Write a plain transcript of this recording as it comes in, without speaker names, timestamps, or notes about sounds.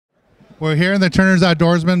We're here in the Turner's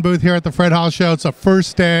Outdoorsman booth here at the Fred Hall Show. It's the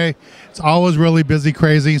first day. It's always really busy,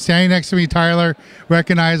 crazy. Standing next to me, Tyler,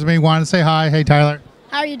 recognized me, wanted to say hi. Hey, Tyler.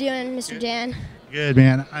 How are you doing, Mr. Dan? Good,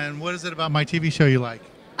 man. And what is it about my TV show you like?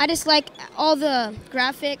 I just like all the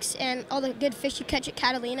graphics and all the good fish you catch at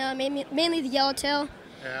Catalina, mainly the yellowtail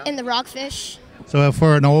and the rockfish. So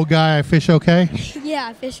for an old guy, I fish okay? Yeah,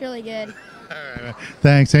 I fish really good. All right.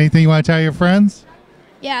 Thanks. Anything you want to tell your friends?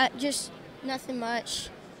 Yeah, just nothing much.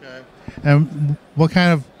 Okay. And what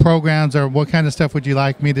kind of programs or what kind of stuff would you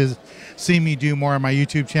like me to see me do more on my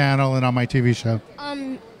YouTube channel and on my TV show?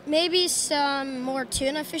 Maybe some more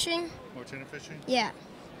tuna fishing. More tuna fishing? Yeah.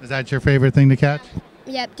 Is that your favorite thing to catch?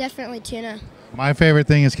 Yep, definitely tuna. My favorite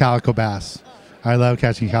thing is calico bass. I love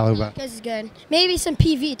catching calico bass. Because it's good. Maybe some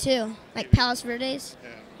PV too, like Palos Verdes.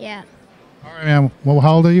 Yeah. All right, man. Well,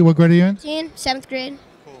 how old are you? What grade are you in? 7th grade.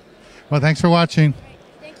 Cool. Well, thanks for watching.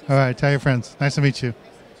 Thank you. All right, tell your friends. Nice to meet you.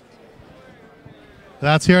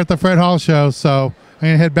 That's here at the Fred Hall Show, so I'm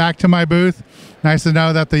going to head back to my booth. Nice to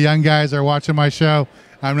know that the young guys are watching my show.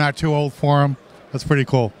 I'm not too old for them. That's pretty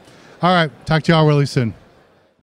cool. All right, talk to you all really soon.